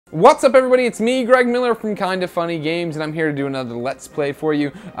What's up, everybody? It's me, Greg Miller from Kinda Funny Games, and I'm here to do another Let's Play for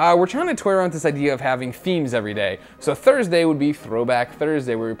you. We're trying to toy around with this idea of having themes every day. So Thursday would be Throwback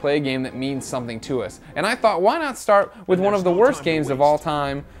Thursday, where we play a game that means something to us. And I thought, why not start with one of the worst games of all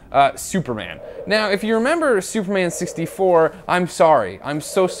time, Superman. Now, if you remember Superman 64, I'm sorry. I'm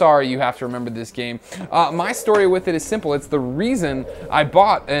so sorry you have to remember this game. My story with it is simple. It's the reason I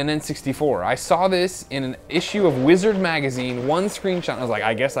bought an N64. I saw this in an issue of Wizard magazine, one screenshot, and I was like,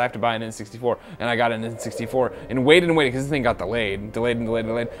 I guess I have to buy an N64. And I got an N64 and waited and waited because this thing got delayed.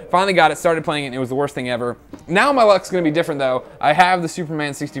 Finally got it, started playing it, and it was the worst thing ever. Now my luck's gonna be different though. I have the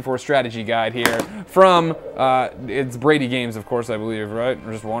Superman 64 strategy guide here from, it's Brady Games, of course, I believe, right?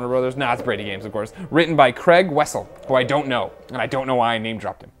 Or just Warner Brothers? Nah, it's Brady Games, of course. Written by Craig Wessel, who I don't know, and I don't know why I name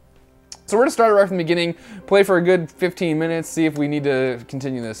dropped him. So we're gonna start it right from the beginning, play for a good 15 minutes, see if we need to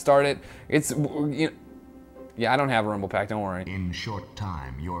continue to start it. It's, you know, yeah, I don't have a rumble pack, don't worry. In short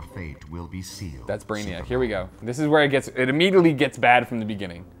time, your fate will be sealed. That's Brainiac. Here we go. This is where it immediately gets bad from the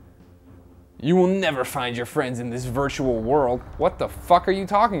beginning. You will never find your friends in this virtual world. What the fuck are you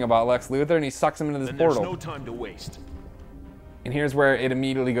talking about, Lex Luthor? And he sucks him into this portal. There's no time to waste. And here's where it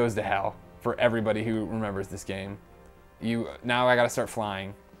immediately goes to hell for everybody who remembers this game. Now I gotta start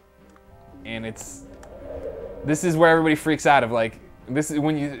flying. And this is where everybody freaks out of, like, this is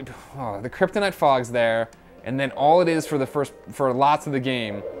when the kryptonite fog's there, and then all it is for lots of the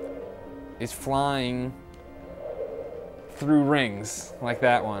game is flying through rings like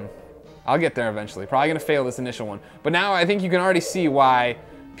that one. I'll get there eventually. Probably gonna fail this initial one. But now I think you can already see why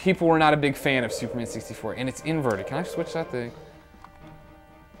people were not a big fan of Superman 64. And it's inverted. Can I switch that to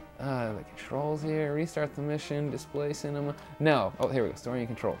the controls here? Restart the mission, display cinema. No. Oh, here we go. Story and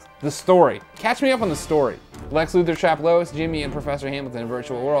controls. The story. Catch me up on the story. Lex Luthor trapped Lois, Jimmy, and Professor Hamilton in a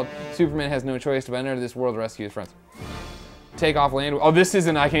virtual world. Superman has no choice but enter this world to rescue his friends. Take off land. Oh, this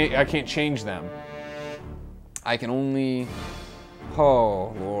isn't. I can't change them. I can only.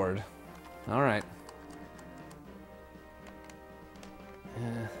 Oh Lord. All right.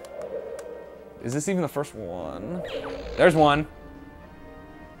 Is this even the first one? There's one.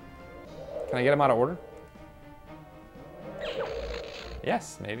 Can I get him out of order?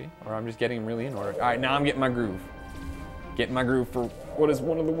 Yes, maybe. Or I'm just getting him really in order. All right, now I'm getting my groove. Getting my groove for what is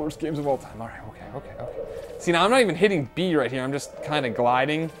one of the worst games of all time. All right, okay. See, now I'm not even hitting B right here. I'm just kind of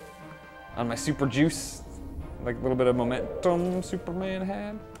gliding on my super juice. Like a little bit of momentum Superman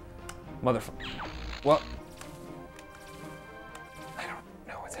had. Motherfucker. What? I don't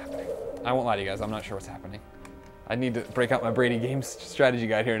know what's happening. I won't lie to you guys. I'm not sure what's happening. I need to break out my Brady Games strategy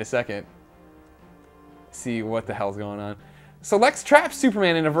guide here in a second. See what the hell's going on. So Lex traps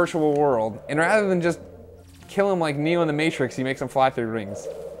Superman in a virtual world, and rather than just kill him like Neo in the Matrix, he makes him fly through rings.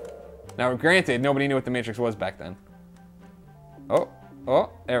 Now, granted, nobody knew what the Matrix was back then. Oh,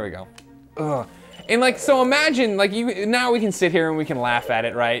 there we go. Ugh. And like, so imagine, like, now we can sit here and we can laugh at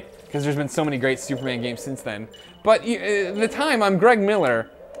it, right? Because there's been so many great Superman games since then. But at the time, I'm Greg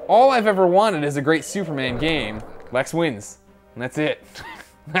Miller. All I've ever wanted is a great Superman game. Lex wins, and that's it.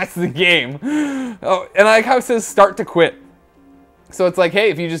 That's the game. Oh, and I like how it says start to quit. So it's like, hey,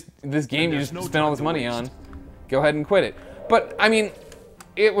 if you this game you just spent all this money on, go ahead and quit it. But I mean,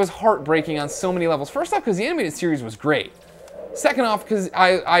 it was heartbreaking on so many levels. First off, because the animated series was great. Second off, because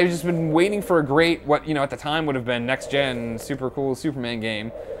I just been waiting for a great, what, you know, at the time would have been next gen, super cool Superman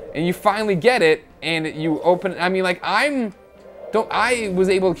game. And you finally get it, and you open, I mean, like, I was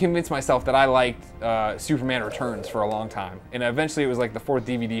able to convince myself that I liked Superman Returns for a long time. And eventually it was like the 4th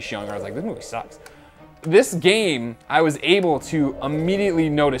DVD showing where I was like, this movie sucks. This game, I was able to immediately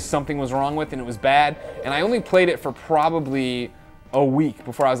notice something was wrong with and it was bad. And I only played it for probably a week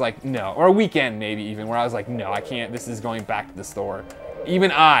before I was like, no. Or a weekend maybe even, where I was like, no, I can't, this is going back to the store.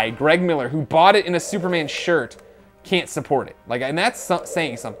 Even I, Greg Miller, who bought it in a Superman shirt, can't support it. Like, and that's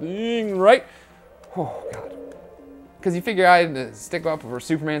saying something, right? Oh, God. Because you figure I had to stick up for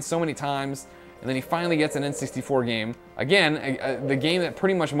Superman so many times, and then he finally gets an N64 game. Again, the game that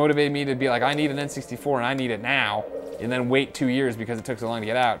pretty much motivated me to be like, I need an N64 and I need it now, and then wait 2 years because it took so long to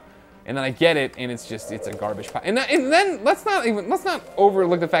get out. And then I get it, and it's a garbage pile. And then let's not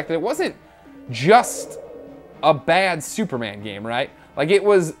overlook the fact that it wasn't just a bad Superman game, right? Like it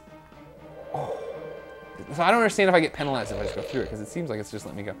was. Oh, so I don't understand if I get penalized if I just go through it, because it seems like it's just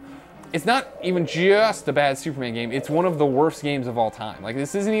letting me go. It's not even just a bad Superman game. It's one of the worst games of all time. Like,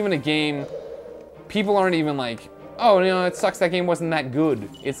 this isn't even a game. People aren't even like, oh, you know, it sucks that game wasn't that good.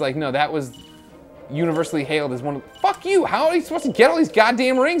 It's like, no, that was universally hailed as one of the, fuck you, how are you supposed to get all these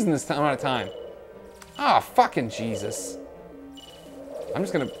goddamn rings in this amount of time? Ah, fucking Jesus. I'm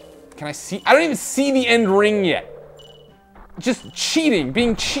just gonna, can I see? I don't even see the end ring yet. just cheating,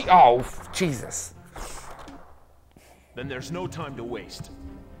 oh, Jesus. Then there's no time to waste.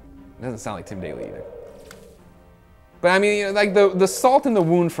 Doesn't sound like Tim Daly either. But I mean, you know, like the salt in the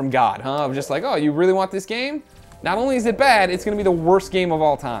wound from God, huh? Of just like, oh, you really want this game? Not only is it bad, it's gonna be the worst game of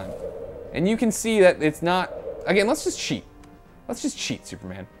all time. And you can see that it's not, again, let's just cheat. Let's just cheat,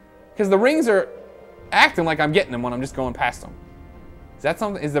 Superman. Because the rings are acting like I'm getting them when I'm just going past them. Is that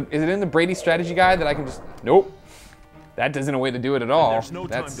something, is it in the Brady strategy guide that I can just, nope. That isn't a way to do it at all. There's no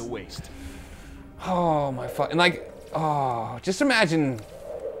time to waste. Oh my fuck, and like, oh, just imagine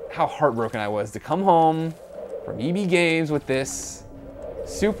how heartbroken I was to come home from EB Games with this,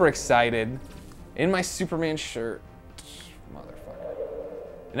 super excited, in my Superman shirt.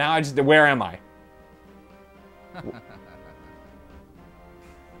 Motherfucker. Now where am I?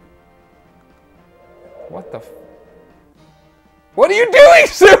 What the What are you doing,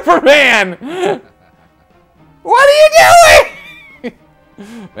 Superman? What are you doing?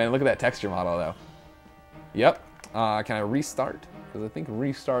 Man, look at that texture model though. Yep. Can I restart? Because I think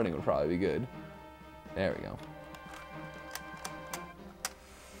restarting would probably be good. There we go.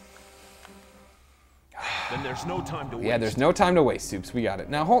 Then there's no time to waste. Yeah, there's no time to waste, Soups. We got it.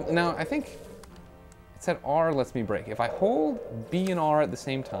 Now I think it said R lets me break. If I hold B and R at the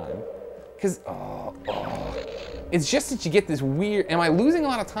same time, because it's just that you get this weird. Am I losing a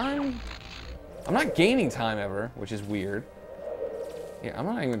lot of time? I'm not gaining time ever, which is weird. Yeah, I'm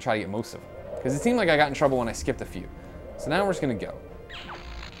not even gonna try to get most of them because it seemed like I got in trouble when I skipped a few. So now we're just gonna go.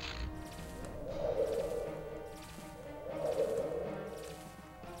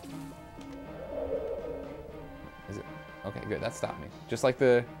 Is it? Okay, good. That stopped me. Just like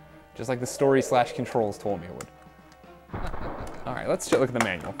the story / controls told me it would. All right, let's look at the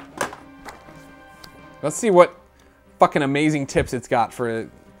manual. Let's see what fucking amazing tips it's got for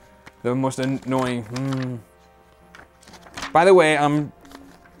the most annoying. By the way, I'm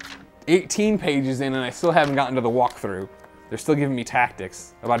 18 pages in and I still haven't gotten to the walkthrough. They're still giving me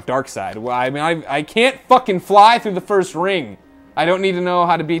tactics about Darkseid. Well, I mean, I can't fucking fly through the first ring. I don't need to know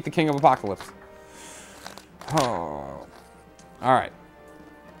how to beat the King of Apocalypse. Oh. All right.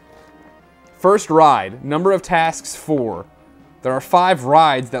 First ride. Number of tasks 4. There are 5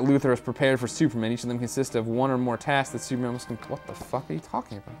 rides that Luthor has prepared for Superman. Each of them consists of 1 or more tasks that Superman must complete. What the fuck are you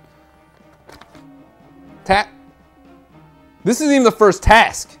talking about? This isn't even the first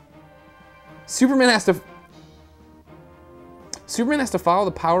task. Superman has to follow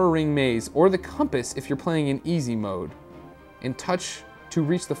the power ring maze or the compass if you're playing in easy mode and touch to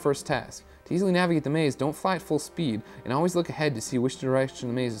reach the first task. To easily navigate the maze, don't fly at full speed and always look ahead to see which direction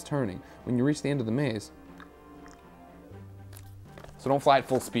the maze is turning. When you reach the end of the maze. So don't fly at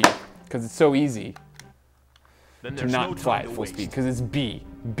full speed because it's so easy to not fly at full speed because it's B.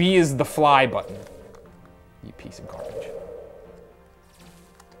 B is the fly button. You piece of garbage.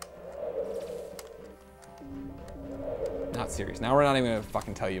 Not serious. Now we're not even gonna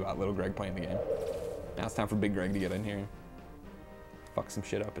fucking tell you about little Greg playing the game. Now it's time for Big Greg to get in here. Fuck some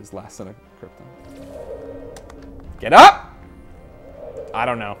shit up his last son of Krypton. Get up! I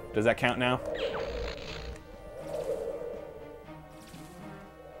don't know. Does that count now?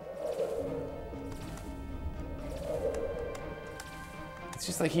 It's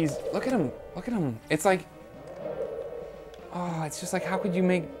just like he's, look at him, look at him. It's like, oh, it's just like, how could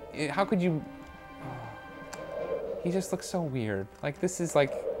you, he just looks so weird. Like this is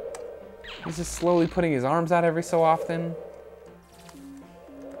like, he's just slowly putting his arms out every so often.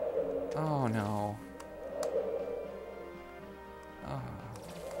 Oh no. Oh.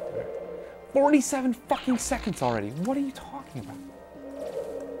 47 fucking seconds already. What are you talking about?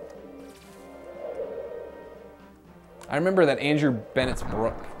 I remember that Andrew Bennett's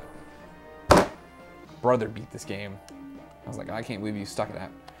brother beat this game. I was like, I can't believe you stuck it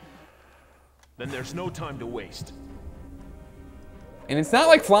out. Then there's no time to waste. And it's not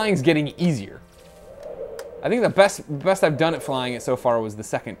like flying's getting easier. I think the best I've done at flying it so far was the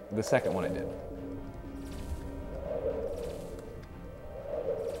second one I did.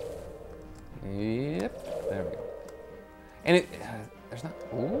 Yep, there we go. And it, there's not,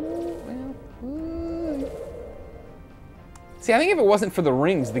 ooh, ooh. See, I think if it wasn't for the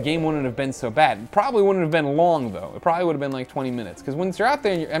rings, the game wouldn't have been so bad. It probably wouldn't have been long, though. It probably would have been like 20 minutes. Because once you're out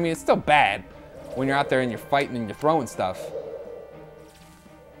there, and I mean, it's still bad when you're out there and you're fighting and you're throwing stuff.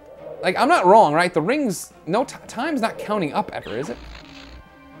 Like, I'm not wrong, right? The rings, no time's not counting up ever, is it?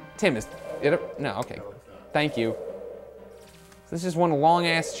 Tim, is it? No, okay. Thank you. So this is just one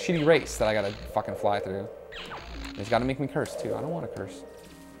long-ass shitty race that I gotta fucking fly through. It's gotta make me curse, too. I don't want to curse.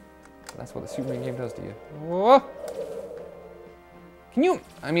 That's what the Superman game does to you. Whoa! Can you,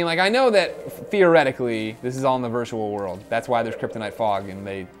 I mean, like, I know that theoretically this is all in the virtual world. That's why there's kryptonite fog, and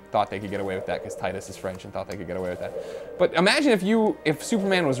they thought they could get away with that because Titus is French and thought they could get away with that. But imagine if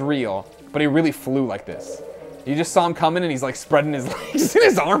Superman was real, but he really flew like this. You just saw him coming and he's like spreading his legs and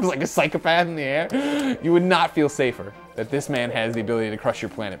his arms like a psychopath in the air. You would not feel safer that this man has the ability to crush your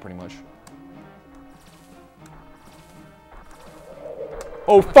planet pretty much.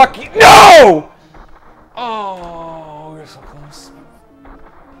 Oh, fuck you. No! Oh, we're so close.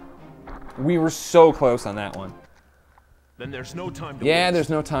 We were so close on that one. Then there's no time to Yeah, waste. there's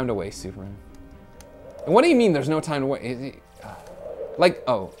no time to waste, Superman. And what do you mean there's no time to waste? Like,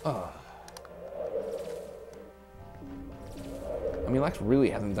 oh. I mean, Lex really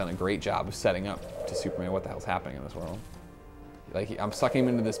hasn't done a great job of setting up to Superman what the hell's happening in this world. Like, I'm sucking him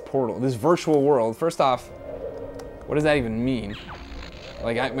into this portal, this virtual world. First off, what does that even mean?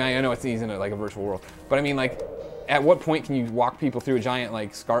 Like, I know he's in like a virtual world, but I mean, like, at what point can you walk people through a giant,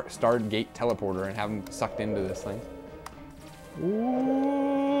 like, Stargate teleporter and have them sucked into this thing?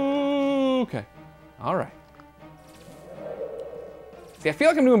 Ooh, okay. All right. See, I feel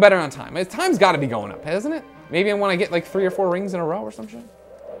like I'm doing better on time. Time's got to be going up, hasn't it? Maybe I want to get like 3 or 4 rings in a row or some shit.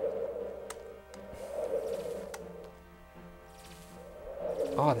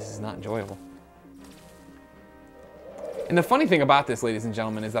 Oh, this is not enjoyable. And the funny thing about this, ladies and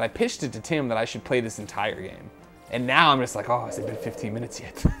gentlemen, is that I pitched it to Tim that I should play this entire game. And now I'm just like, oh, has it been 15 minutes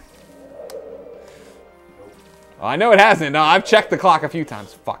yet? Well, I know it hasn't. No, I've checked the clock a few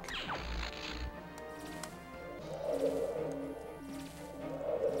times. Fuck.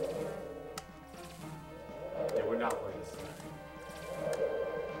 Yeah, we're not playing this tonight.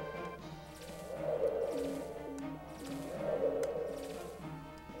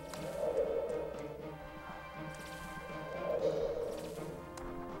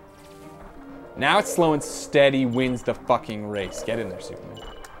 Now it's slow and steady wins the fucking race. Get in there, Superman.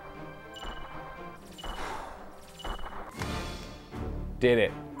 Did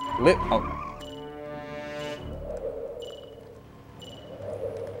it. Oh.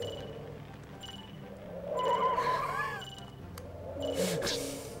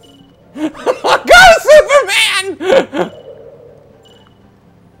 Go, Superman!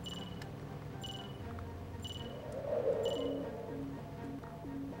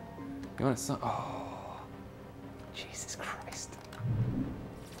 You want to? Oh, Jesus Christ!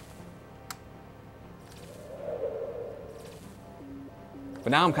 But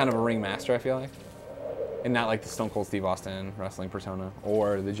now I'm kind of a ringmaster, I feel like, and not like the Stone Cold Steve Austin wrestling persona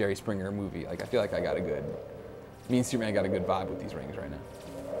or the Jerry Springer movie. Like I feel like I got a good, me and Superman got a good vibe with these rings right now.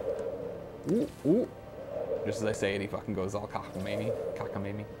 Ooh, ooh. Just as I say it, he fucking goes all cockamamie.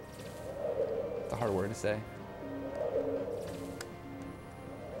 Cockamamie. It's a hard word to say.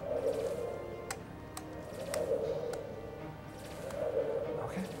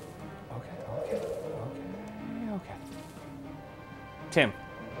 Okay. Tim,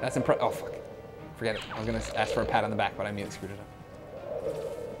 that's oh fuck. Forget it. I was gonna ask for a pat on the back, but I immediately screwed it up.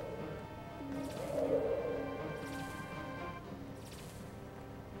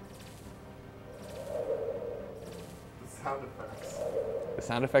 Sound effects. The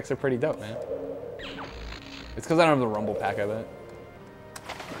sound effects are pretty dope, man. It's because I don't have the rumble pack, I bet.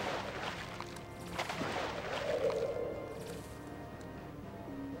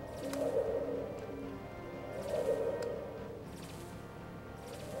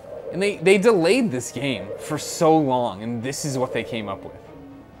 And they delayed this game for so long, and this is what they came up with.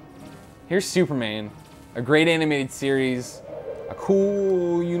 Here's Superman, a great animated series, a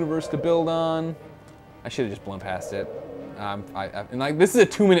cool universe to build on. I should have just blown past it. And like this is a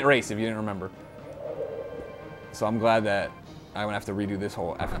 2-minute race if you didn't remember. So I'm glad that I won't have to redo this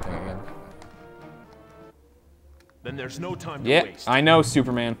whole effing thing again. Then there's no time to Yeah, waste. I know,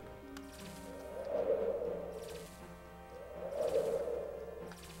 Superman.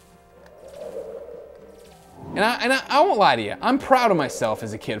 And I won't lie to you. I'm proud of myself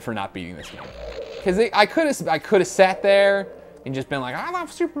as a kid for not beating this game. Because I could have sat there and just been like, I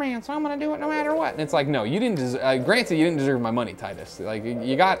love Superman, so I'm gonna do it no matter what. And it's like, no, you didn't. Granted, you didn't deserve my money, Titus. Like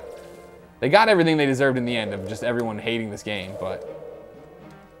they got everything they deserved in the end of just everyone hating this game. But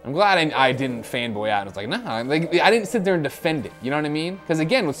I'm glad I didn't fanboy out. It's like, nah, like I didn't sit there and defend it. You know what I mean? Because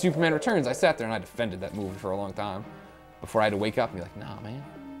again, with Superman Returns, I sat there and I defended that movie for a long time before I had to wake up and be like, nah, man.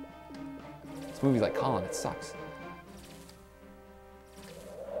 This movie's like Colin, it sucks.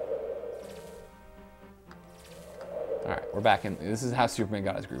 All right, we're back in. This is how Superman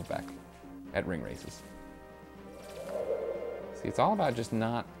got his groove back at ring races. See, it's all about just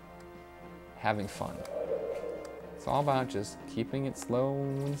not having fun. It's all about just keeping it slow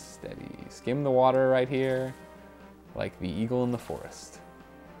and steady. Skim the water right here. Like the eagle in the forest.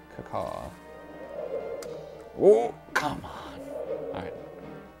 Caw. Oh, come on. Alright.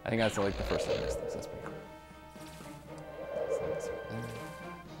 I think that's like the first time I missed this. That's pretty cool. So let's do that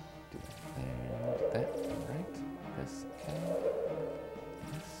there. Do that. Right. This. Okay.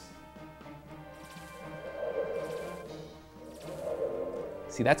 This.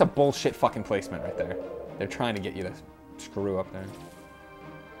 See, that's a bullshit fucking placement right there. They're trying to get you to screw up there.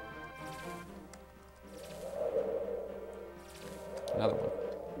 Another one.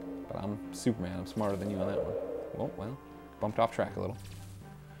 But I'm Superman. I'm smarter than you on that one. Oh, well. Bumped off track a little.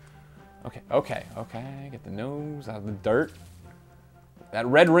 Okay, okay, okay. Get the nose out of the dirt. That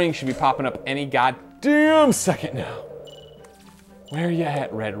red ring should be popping up any goddamn second now. Where you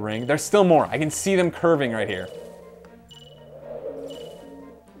at, red ring? There's still more. I can see them curving right here.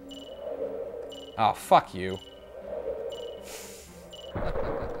 Oh, fuck you.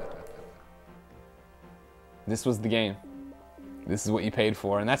 This was the game. This is what you paid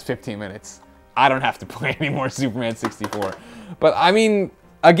for, and that's 15 minutes. I don't have to play any more Superman 64. But, I mean,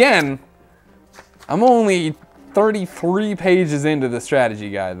 again, I'm only 33 pages into the strategy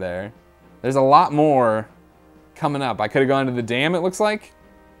guide there. There's a lot more coming up. I could have gone to the dam, it looks like.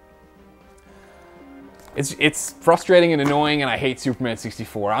 It's frustrating and annoying, and I hate Superman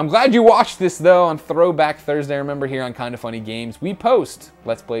 64. I'm glad you watched this, though, on Throwback Thursday. Remember, here on Kinda Funny Games, we post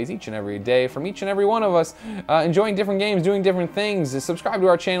Let's Plays each and every day from each and every one of us, enjoying different games, doing different things. Subscribe to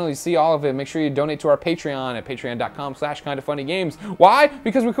our channel, you see all of it. Make sure you donate to our Patreon at patreon.com/kindafunnygames. Why?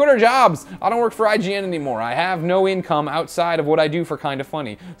 Because we quit our jobs. I don't work for IGN anymore. I have no income outside of what I do for Kinda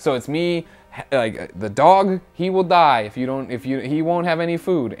Funny. So it's me. Like the dog, he will die he won't have any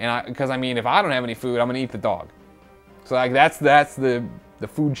food, and because I mean, if I don't have any food, I'm gonna eat the dog. So like that's the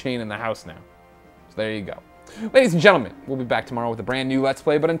food chain in the house now. So there you go, ladies and gentlemen. We'll be back tomorrow with a brand new Let's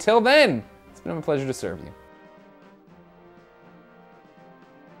Play, but until then, it's been a pleasure to serve you.